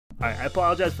Alright, I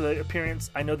apologize for the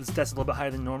appearance. I know this test is a little bit higher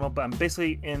than normal, but I'm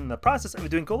basically in the process of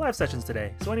doing go live sessions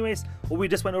today. So anyways, what we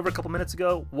just went over a couple minutes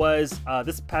ago was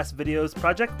this past video's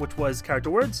project, which was character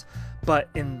words. But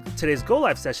in today's go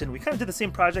live session, we kind of did the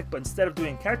same project, but instead of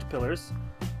doing character pillars,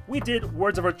 we did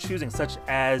words of our choosing, such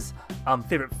as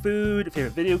favorite food,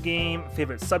 favorite video game,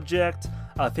 favorite subject,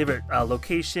 favorite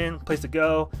location, place to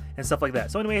go, and stuff like that.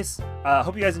 So anyways,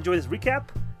 hope you guys enjoy this recap,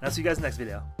 and I'll see you guys in the next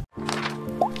video.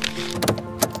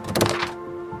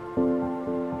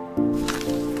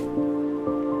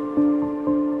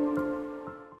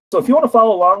 So if you want to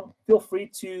follow along, feel free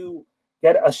to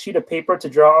get a sheet of paper to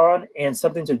draw on and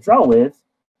something to draw with,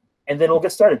 and then we'll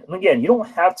get started. And again, you don't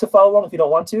have to follow along if you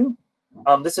don't want to.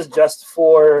 This is just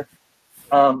for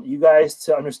you guys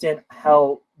to understand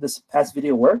how this past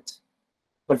video worked.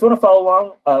 But if you want to follow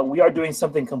along, we are doing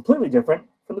something completely different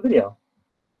from the video.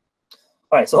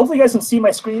 All right, so hopefully you guys can see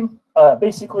my screen.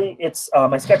 Basically, it's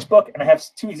my sketchbook, and I have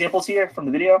two examples here from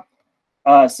the video.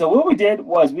 So what we did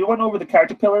was we went over the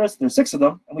character pillars. There's 6 of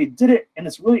them, and we did it in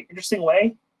this really interesting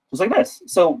way, just like this.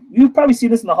 So you've probably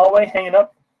seen this in the hallway hanging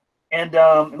up, and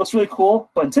it looks really cool.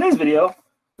 But in today's video,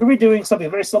 we're going to be doing something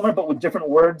very similar, but with different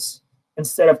words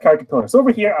instead of character pillars. So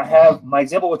over here, I have my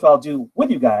example, which I'll do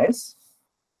with you guys.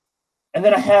 And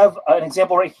then I have an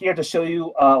example right here to show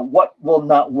you what will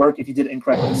not work if you did it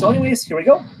incorrectly. So anyways, here we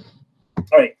go. All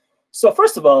right. So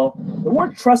first of all, the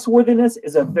word trustworthiness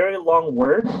is a very long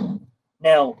word.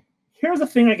 Now, here's the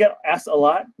thing I get asked a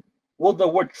lot. Will the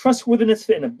word trustworthiness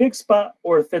fit in a big spot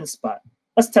or a thin spot?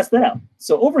 Let's test that out.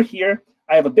 So over here,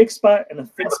 I have a big spot and a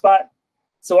thin spot.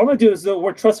 So what I'm going to do is the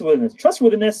word trustworthiness.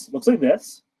 Trustworthiness looks like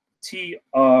this.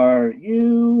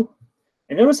 T-R-U.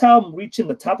 And notice how I'm reaching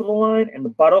the top of the line and the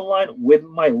bottom line with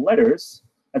my letters.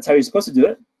 That's how you're supposed to do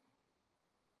it.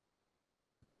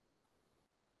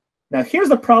 Now, here's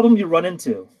the problem you run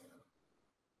into.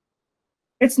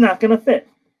 It's not going to fit.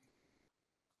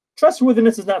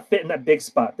 Trustworthiness does not fit in that big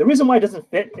spot. The reason why it doesn't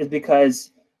fit is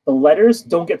because the letters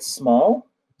don't get small.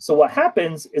 So what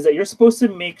happens is that you're supposed to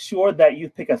make sure that you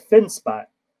pick a thin spot.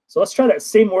 So let's try that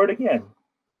same word again.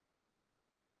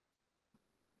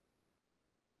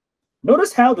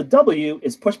 Notice how the W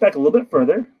is pushed back a little bit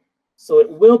further, so it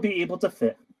will be able to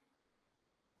fit.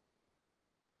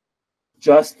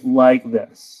 Just like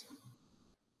this.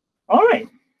 All right.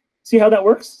 See how that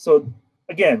works? So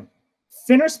again,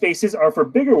 thinner spaces are for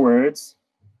bigger words.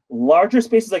 Larger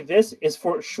spaces like this is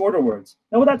for shorter words.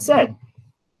 Now, with that said,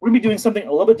 we're going to be doing something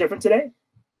a little bit different today.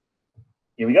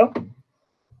 Here we go.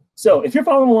 So if you're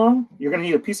following along, you're going to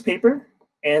need a piece of paper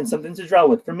and something to draw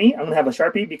with. For me, I'm going to have a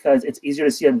Sharpie because it's easier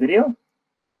to see on video.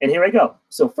 And here I go.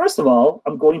 So first of all,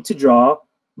 I'm going to draw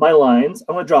my lines.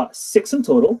 I'm going to draw 6 in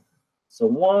total. So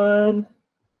 1,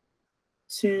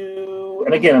 2,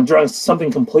 and again, I'm drawing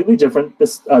something completely different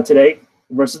this today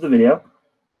versus the video.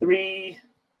 3,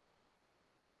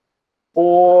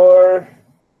 4,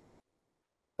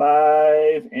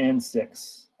 5, and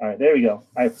 6. All right, there we go.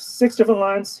 I have 6 different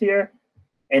lines here,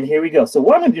 and here we go. So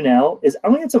what I'm going to do now is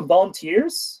I'm going to get some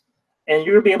volunteers, and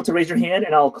you're going to be able to raise your hand,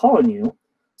 and I'll call on you.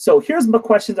 So here's the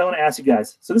questions I want to ask you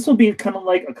guys. So this will be kind of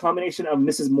like a combination of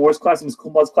Mrs. Moore's class and Ms.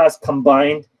 Kuhlbaugh's class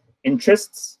combined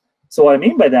interests. So what I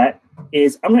mean by that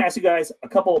is I'm going to ask you guys a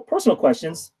couple of personal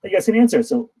questions that you guys can answer.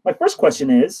 So my first question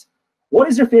is, what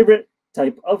is your favorite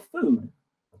type of food?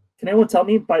 Can anyone tell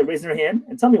me by raising their hand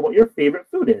and tell me what your favorite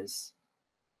food is?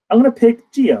 I'm going to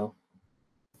pick Gio.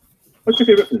 What's your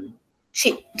favorite food?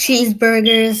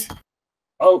 Cheeseburgers.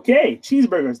 Okay,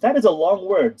 cheeseburgers. That is a long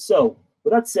word. So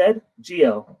with that said,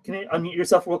 Gio, can you unmute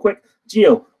yourself real quick?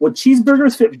 Gio, would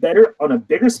cheeseburgers fit better on a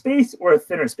bigger space or a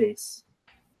thinner space?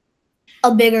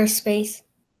 A bigger space.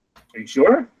 Are you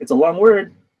sure? It's a long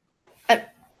word.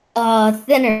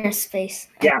 Thinner space.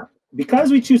 Yeah,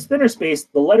 because we choose thinner space,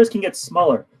 the letters can get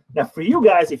smaller. Now, for you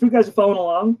guys, if you guys are following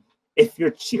along, if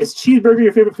is cheeseburger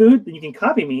your favorite food, then you can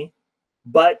copy me.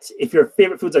 But if your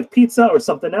favorite food's like pizza or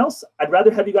something else, I'd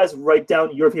rather have you guys write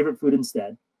down your favorite food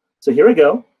instead. So here we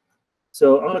go.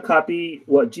 So I'm going to copy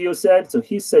what Gio said. So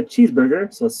he said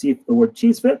cheeseburger. So let's see if the word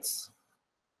cheese fits.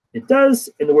 It does,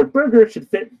 and the word burger should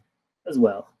fit as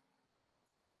well.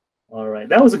 All right,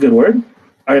 that was a good word.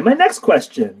 All right, my next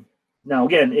question. Now,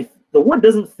 again, if the word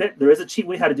doesn't fit, there is a cheat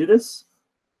way how to do this.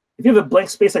 If you have a blank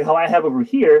space like how I have over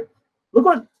here, look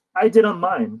what I did on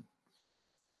mine.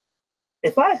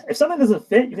 If something doesn't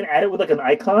fit, you can add it with like an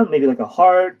icon, maybe like a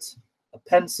heart, a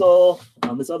pencil,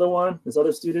 this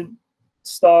other student,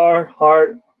 star,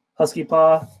 heart, husky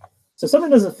paw. So if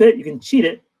something doesn't fit, you can cheat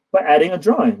it by adding a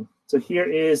drawing. So here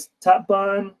is top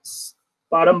bun,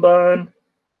 bottom bun,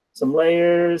 some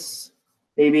layers,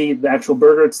 maybe the actual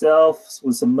burger itself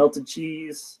with some melted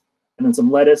cheese, and then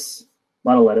some lettuce, a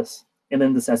lot of lettuce, and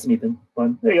then the sesame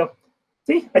bun. There you go.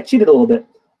 See, I cheated a little bit.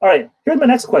 All right, here's my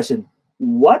next question.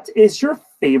 What is your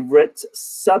favorite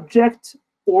subject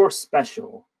or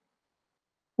special?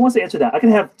 Who wants to answer that? I can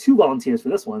have 2 volunteers for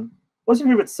this one. What's your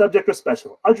favorite subject or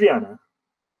special? Adriana.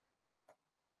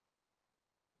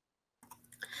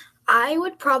 I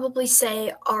would probably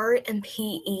say art and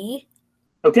PE.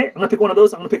 Okay, I'm gonna pick one of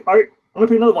those. I'm gonna pick art. I'm gonna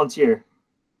pick another volunteer.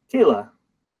 Kayla.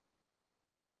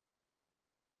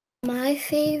 My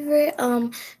favorite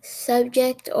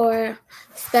subject or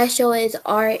special is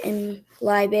art and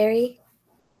library.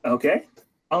 Okay,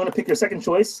 I'm gonna pick your second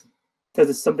choice because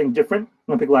it's something different. I'm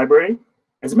gonna pick library.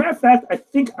 As a matter of fact, I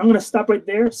think I'm gonna stop right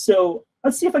there. So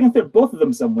let's see if I can fit both of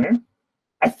them somewhere.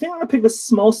 I think I'm gonna pick this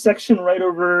small section right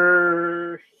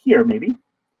over here, maybe. So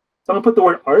I'm gonna put the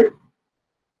word art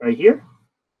right here.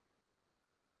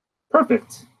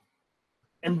 Perfect.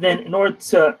 And then in order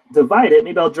to divide it,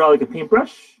 maybe I'll draw like a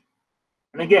paintbrush.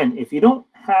 And again, if you don't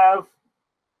have,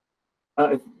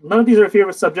 if none of these are a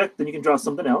favorite subject, then you can draw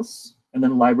something else. And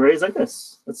then library is like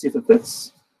this. Let's see if it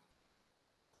fits.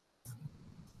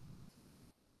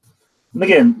 And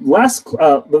again,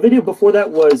 the video before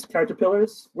that was character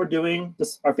pillars. We're doing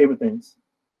just our favorite things.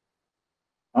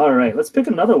 All right, let's pick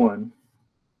another one.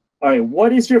 All right,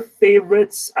 what is your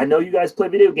favorites? I know you guys play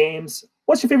video games.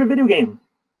 What's your favorite video game?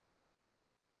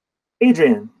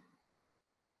 Adrian.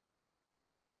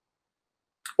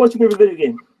 What's your favorite video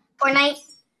game? Fortnite.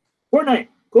 Fortnite.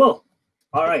 Cool.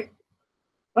 All right.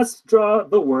 Let's draw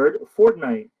the word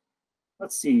Fortnite.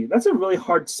 Let's see. That's a really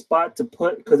hard spot to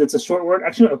put because it's a short word.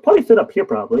 Actually, it'll probably fit up here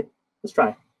probably. Let's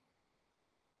try.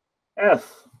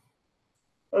 F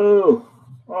O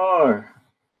R.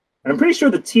 And I'm pretty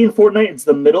sure the T in Fortnite is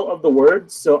the middle of the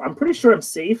word, so I'm pretty sure I'm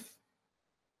safe.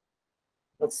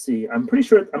 Let's see. I'm pretty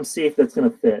sure I'm safe that's going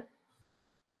to fit.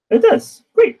 It does.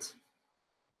 Great.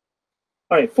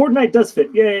 All right, Fortnite does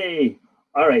fit. Yay.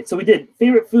 All right, so we did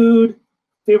favorite food,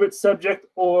 favorite subject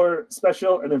or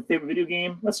special, and then favorite video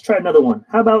game. Let's try another one.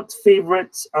 How about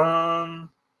favorite, how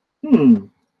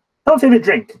about favorite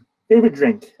drink? Favorite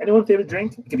drink. Anyone favorite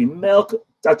drink? It could be milk,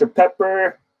 Dr.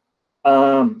 Pepper,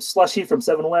 slushy from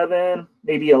 7-Eleven,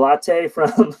 maybe a latte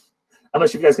from, I'm not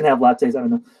sure if you guys can have lattes, I don't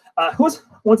know. Who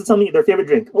wants to tell me their favorite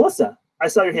drink? Alyssa, I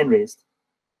saw your hand raised.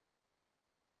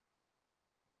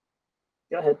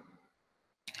 Go ahead.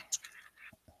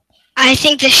 I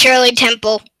think the Shirley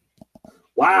Temple.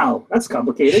 Wow, that's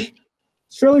complicated.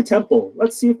 Shirley Temple.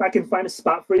 Let's see if I can find a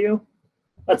spot for you.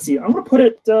 Let's see. I'm going to put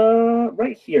it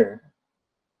right here.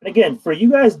 And again, for you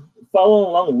guys following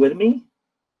along with me,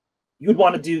 you would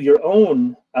want to do your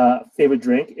own favorite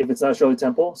drink if it's not Shirley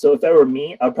Temple. So if that were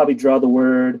me, I would probably draw the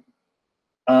word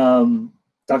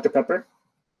Dr. Pepper.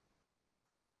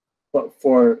 But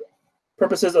for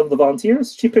purposes of the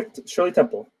volunteers, she picked Shirley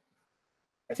Temple.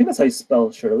 I think that's how you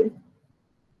spell Shirley.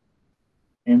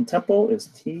 And Temple is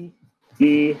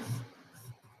T-E-M-P-L-E.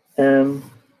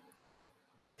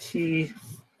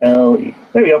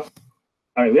 There we go.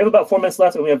 All right, we have about 4 minutes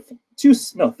left, and we have 3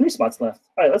 spots left.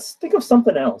 All right, let's think of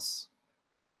something else.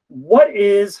 What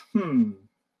is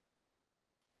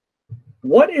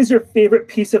your favorite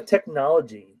piece of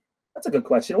technology? That's a good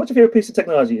question. What's your favorite piece of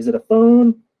technology? Is it a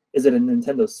phone? Is it a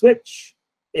Nintendo Switch?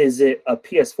 Is it a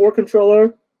PS4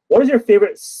 controller? What is your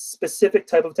favorite specific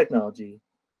type of technology?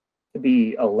 It could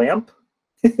be a lamp.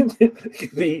 It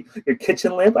could be your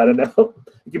kitchen lamp. I don't know.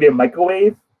 It could be a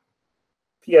microwave.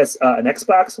 An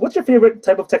Xbox. What's your favorite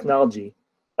type of technology?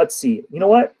 Let's see. You know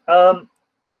what?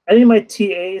 Any of my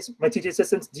TAs, my teaching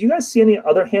assistants, do you guys see any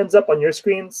other hands up on your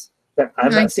screens that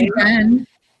I'm not seeing? Ben.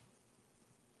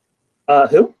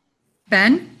 Who?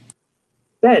 Ben?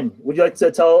 Ben, would you like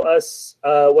to tell us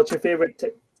what's your favorite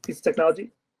piece of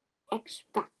technology?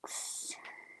 Xbox.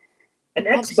 An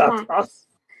Xbox. Awesome.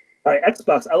 All right,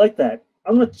 Xbox. I like that.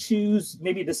 I'm going to choose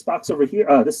maybe this box over here,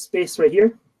 this space right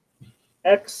here.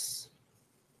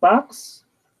 Xbox.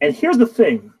 And here's the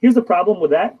thing. Here's the problem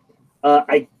with that.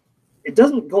 It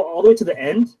doesn't go all the way to the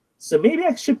end. So maybe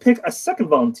I should pick a second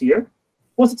volunteer who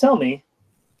wants to tell me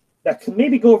that can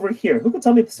maybe go over here. Who can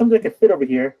tell me something that could fit over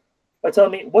here by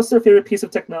telling me what's their favorite piece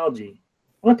of technology?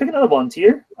 I'm going to pick another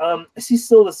volunteer. I see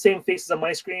still the same faces on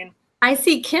my screen. I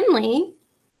see Kinley.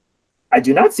 I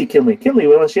do not see Kinley. Kinley,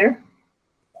 want to share?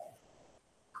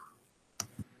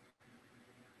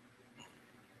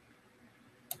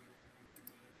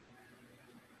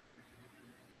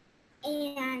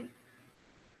 And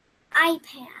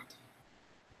iPad.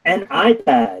 An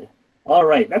iPad. All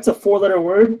right, that's a 4-letter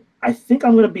word. I think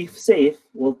I'm going to be safe.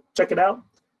 We'll check it out.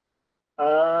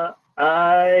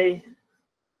 iPad.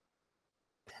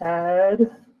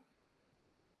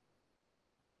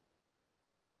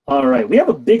 All right, we have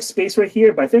a big space right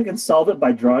here, but I think I can solve it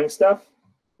by drawing stuff.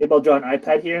 Maybe I'll draw an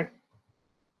iPad here.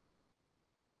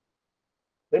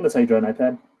 I think that's how you draw an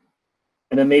iPad.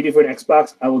 And then maybe for an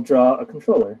Xbox, I will draw a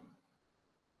controller.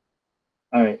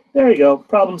 All right, there you go.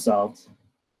 Problem solved.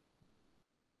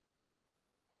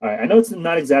 All right, I know it's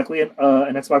not exactly an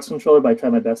Xbox controller, but I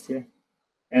tried my best here.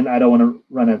 And I don't want to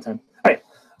run out of time. All right,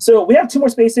 so we have 2 more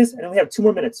spaces, and then we have 2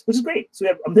 more minutes, which is great. So we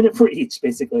have a minute for each,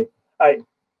 basically. All right,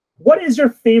 what is your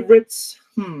favorite?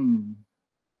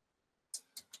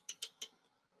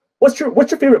 What's your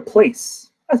favorite place?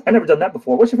 I've never done that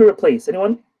before. What's your favorite place?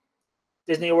 Anyone?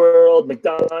 Disney World,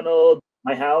 McDonald's,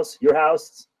 my house, your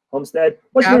house, Homestead.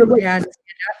 What's your favorite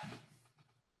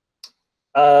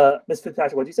place? Ms.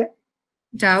 Fitzpatrick, what did you say?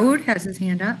 Dawood has his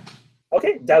hand up.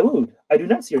 Okay, Dawood, I do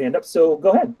not see your hand up, so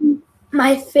go ahead.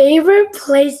 My favorite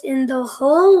place in the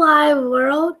whole wide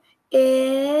world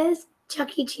is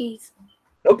Chuck E. Cheese.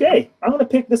 Okay, I'm going to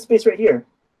pick this space right here.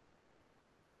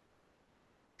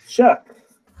 Chuck.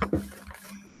 And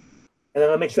then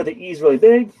I'll make sure the E is really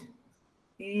big.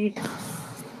 E.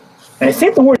 And I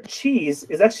think the word cheese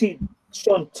is actually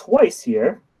shown twice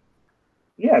here.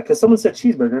 Yeah, because someone said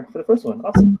cheeseburger for the first one.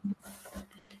 Awesome.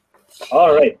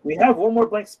 All right, we have 1 more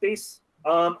blank space.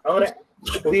 I'm going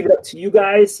to leave it up to you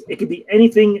guys. It could be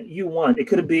anything you want. It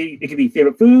could be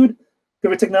favorite food,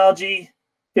 favorite technology,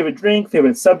 favorite drink,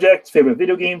 favorite subject, favorite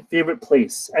video game, favorite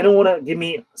place. I don't want to give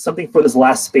me something for this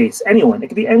last space. Anyone. It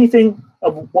could be anything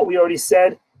of what we already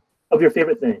said of your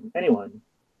favorite thing. Anyone.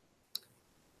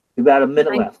 We've got a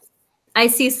minute left. I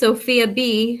see Sophia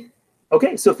B.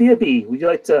 Okay, Sophia B, would you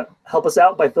like to help us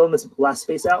out by filling this last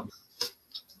space out?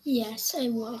 Yes, I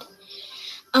would.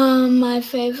 My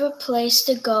favorite place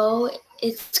to go,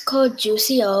 it's called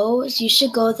Juicy O's. You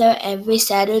should go there every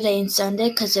Saturday and Sunday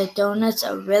because their donuts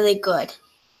are really good.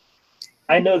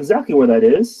 I know exactly where that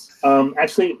is.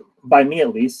 Actually, by me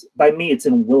at least. By me, it's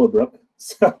in Willowbrook.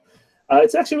 So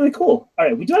it's actually really cool. All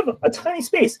right, we do have a tiny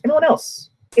space. Anyone else?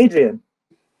 Adrian.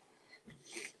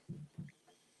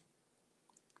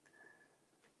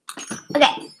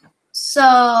 Okay,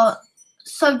 so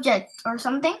subject or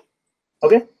something.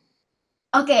 Okay.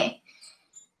 Okay,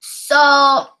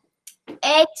 so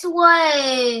it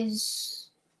was.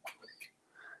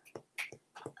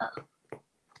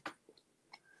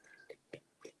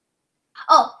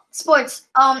 Oh, sports.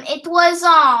 It was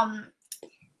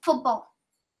football.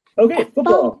 Okay,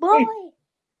 football. boy. All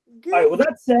right. Well,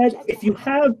 that said, if you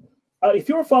have, if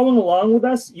you were following along with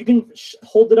us, you can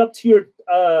hold it up to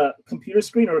your computer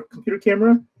screen or computer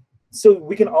camera, so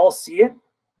we can all see it.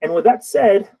 And with that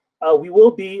said, we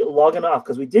will be logging off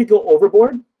because we did go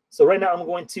overboard. So right now, I'm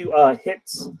going to hit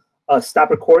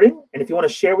stop recording. And if you want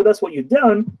to share with us what you've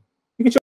done,